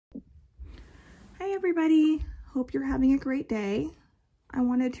Hi everybody, hope you're having a great day. I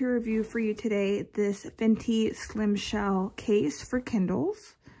wanted to review for you today this Fintie Slimshell case for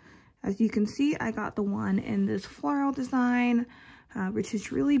Kindles. As you can see, I got the one in this floral design, which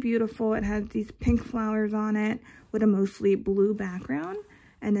is really beautiful. It has these pink flowers on it with a mostly blue background,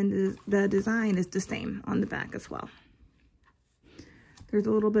 and then the design is the same on the back as well. There's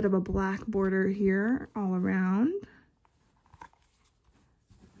a little bit of a black border here all around,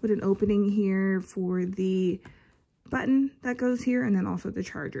 with an opening here for the button that goes here, and then also the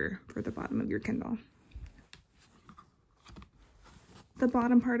charger for the bottom of your Kindle. The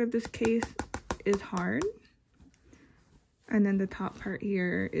bottom part of this case is hard, and then the top part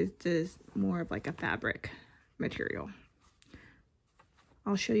here is just more of like a fabric material.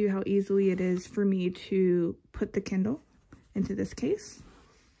 I'll show you how easily it is for me to put the Kindle into this case.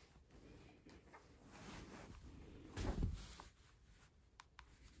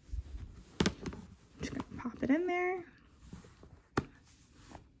 Pop it in there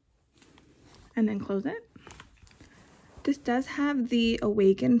and then close it. This does have the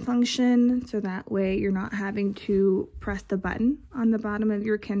awaken function, so that way you're not having to press the button on the bottom of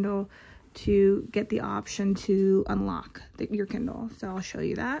your Kindle to get the option to unlock your Kindle. So I'll show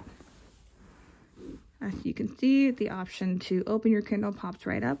you that. As you can see, the option to open your Kindle pops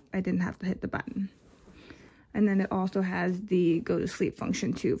right up. I didn't have to hit the button. And then it also has the go to sleep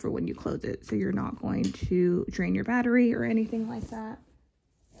function too for when you close it, so you're not going to drain your battery or anything like that.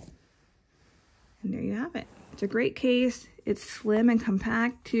 And there you have it. It's a great case. It's slim and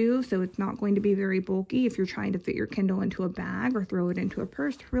compact too, so it's not going to be very bulky if you're trying to fit your Kindle into a bag or throw it into a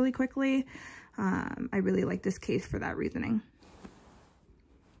purse really quickly. I really like this case for that reasoning.